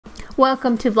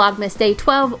Welcome to Vlogmas Day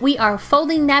 12. We are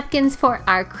folding napkins for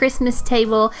our Christmas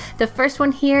table. The first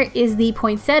one here is the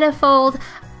poinsettia fold.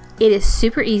 It is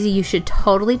super easy. You should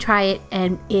totally try it,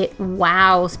 and it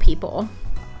wows people.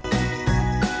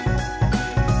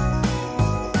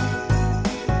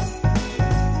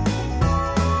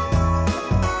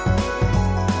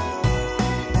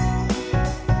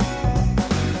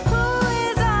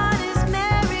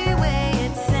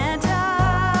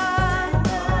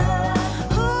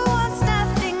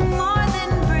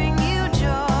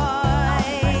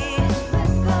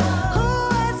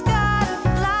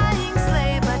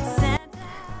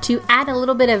 To add a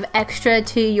little bit of extra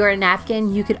to your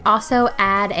napkin, you could also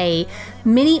add a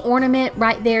mini ornament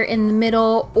right there in the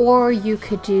middle, or you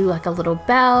could do like a little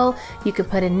bell. You could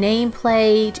put a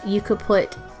nameplate. You could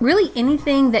put really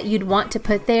anything that you'd want to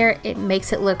put there. It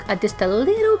makes it look just a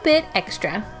little bit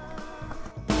extra.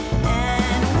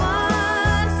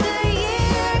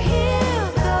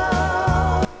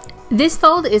 This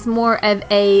fold is more of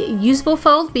a usable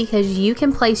fold because you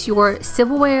can place your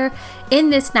silverware in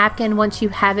this napkin once you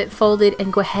have it folded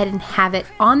and go ahead and have it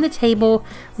on the table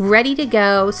ready to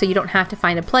go, so you don't have to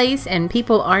find a place and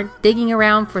people aren't digging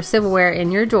around for silverware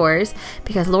in your drawers,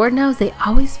 because Lord knows they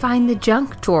always find the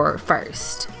junk drawer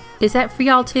first. Is that for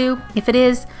y'all too? If it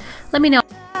is, let me know.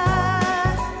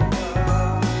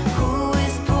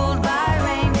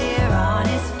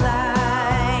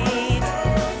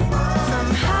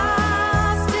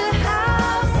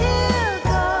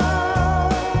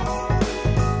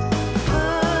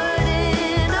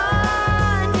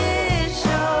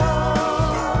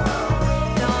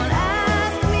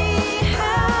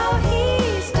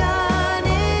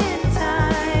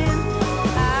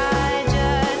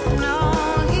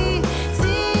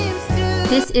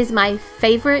 This is my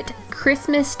favorite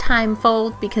Christmas time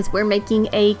fold because we're making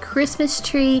a Christmas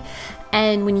tree,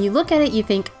 and when you look at it you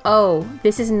think, oh,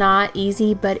 this is not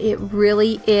easy, but it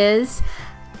really is.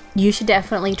 You should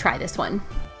definitely try this one.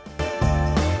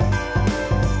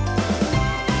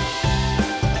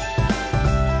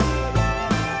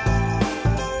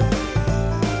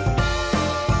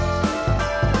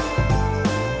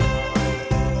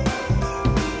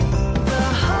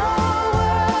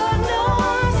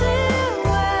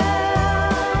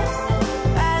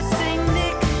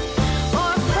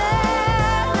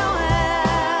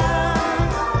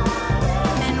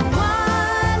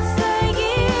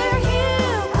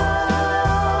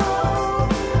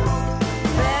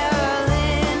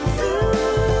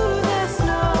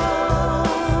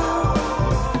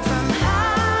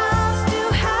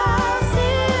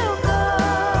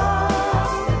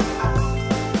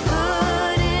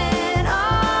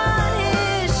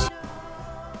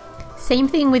 Same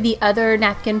thing with the other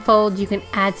napkin fold. You can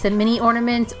add some mini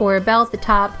ornaments or a bell at the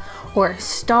top or a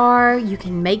star. You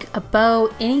can make a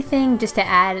bow, anything just to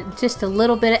add just a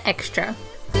little bit of extra.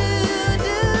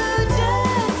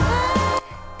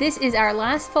 This is our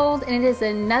last fold, and it is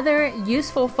another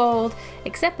useful fold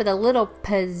except with a little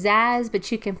pizzazz,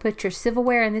 but you can put your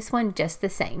silverware in this one just the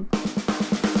same.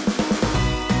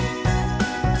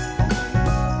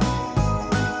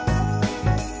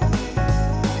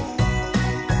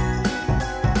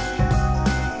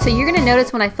 So you're gonna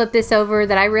notice when I flip this over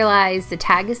that I realized the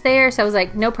tag is there, so I was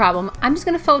like, no problem, I'm just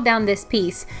gonna fold down this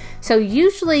piece. So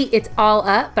usually it's all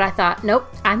up, but I thought, nope,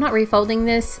 I'm not refolding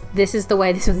this. This is the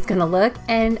way this one's gonna look,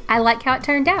 and I like how it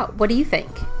turned out. What do you think?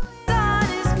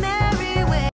 That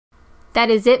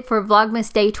is it for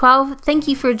Vlogmas Day 12. Thank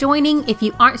you for joining. If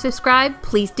you aren't subscribed,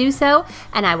 please do so,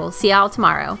 and I will see y'all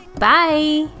tomorrow.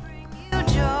 Bye!